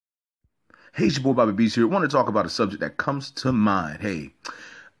Hey, it's your boy Bobby Beast here. I want to talk about a subject that comes to mind. Hey,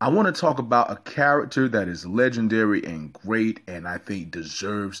 I want to talk about a character that is legendary and great, and I think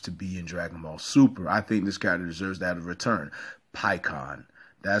deserves to be in Dragon Ball Super. I think this character deserves that of return. Pikkon.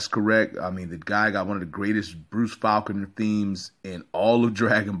 That's correct. I mean, the guy got one of the greatest Bruce Falcon themes in all of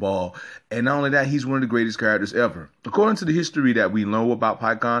Dragon Ball. And not only that, he's one of the greatest characters ever. According to the history that we know about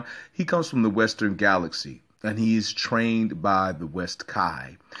Pikkon, he comes from the Western Galaxy, and he is trained by the West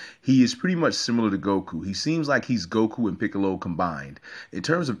Kai. He is pretty much similar to Goku. He seems like he's Goku and Piccolo combined. In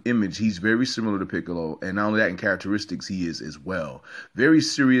terms of image, he's very similar to Piccolo, and not only that, in characteristics, he is as well. Very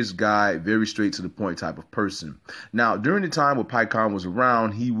serious guy, very straight to the point type of person. Now, during the time when Pikkon was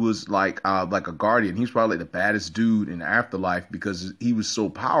around, he was like a guardian. He was probably like the baddest dude in the afterlife because he was so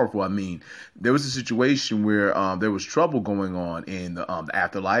powerful. I mean, there was a situation where there was trouble going on in the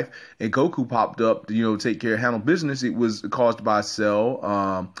afterlife, and Goku popped up to, take care of handle business. It was caused by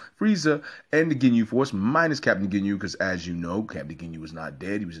Cell, Frieza, and the Ginyu Force, minus Captain Ginyu, because as you know, Captain Ginyu was not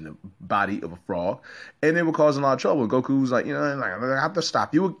dead. He was in the body of a frog, and they were causing a lot of trouble. And Goku was like, I have to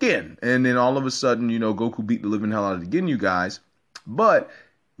stop you again. And then all of a sudden, Goku beat the living hell out of the Ginyu guys. But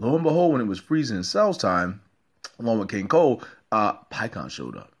lo and behold, when it was Frieza and Cell's time, along with King Cole, Pikkon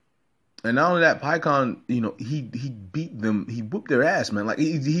showed up. And not only that, Pikkon, he beat them. He whooped their ass, man. Like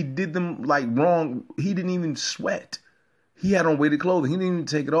he did them like wrong. He didn't even sweat. He had on weighted clothing. He didn't even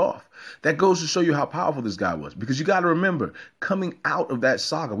take it off. That goes to show you how powerful this guy was. Because you got to remember, coming out of that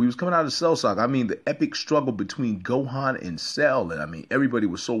saga, we was coming out of the Cell saga. I mean, the epic struggle between Gohan and Cell. And I mean, everybody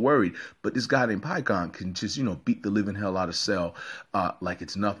was so worried. But this guy named Pikkon can just, beat the living hell out of Cell like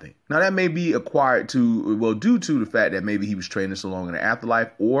it's nothing. Now, that may be due to the fact that maybe he was training so long in the afterlife,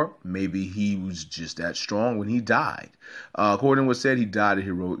 or maybe he was just that strong when he died. According to what said, he died a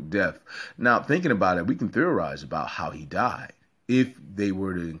heroic death. Now, thinking about it, we can theorize about how he died, if they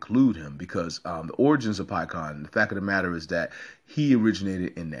were to include him, because the origins of Pikkon, the fact of the matter is that he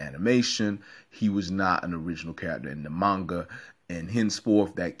originated in the animation. He was not an original character in the manga, and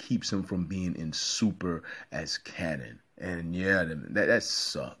henceforth that keeps him from being in Super as canon. And yeah, that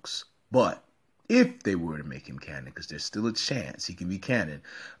sucks. But if they were to make him canon, because there's still a chance he can be canon,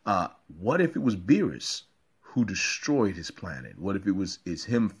 what if it was Beerus who destroyed his planet? What if it's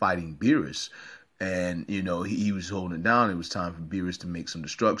him fighting Beerus? And, he was holding it down. It was time for Beerus to make some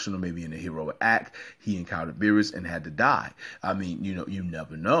destruction, or maybe in a heroic act, he encountered Beerus and had to die. I mean, you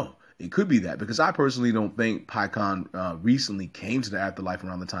never know. It could be that, because I personally don't think Pikkon recently came to the afterlife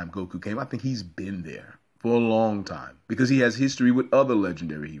around the time Goku came. I think he's been there for a long time because he has history with other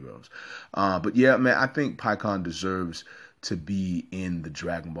legendary heroes. But yeah, man, I think Pikkon deserves to be in the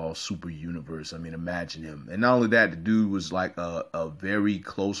Dragon Ball Super universe. I mean, imagine him. And not only that, the dude was like a very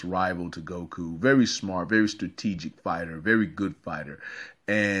close rival to Goku. Very smart, very strategic fighter, very good fighter.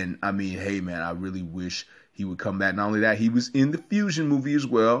 And I mean, hey, man, I really wish he would come back. Not only that, he was in the Fusion movie as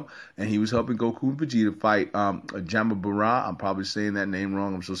well, and he was helping Goku and Vegeta fight Jamabara. I'm probably saying that name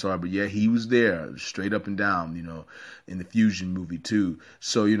wrong. I'm so sorry. But yeah, he was there straight up and down, in the Fusion movie too.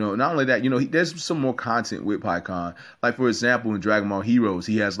 So, not only that, there's some more content with Pikkon. Like, for example, in Dragon Ball Heroes,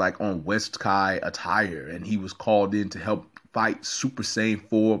 he has like on West Kai attire, and he was called in to help fight Super Saiyan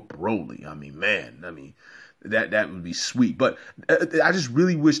 4 Broly. I mean, man, that would be sweet. But I just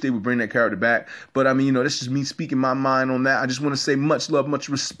really wish they would bring that character back. But I mean, that's just me speaking my mind on that. I just want to say much love, much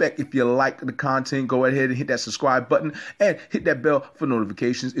respect. If you like the content, go ahead and hit that subscribe button and hit that bell for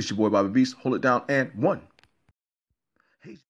notifications. It's your boy Bobby Beast. Hold it down and 1.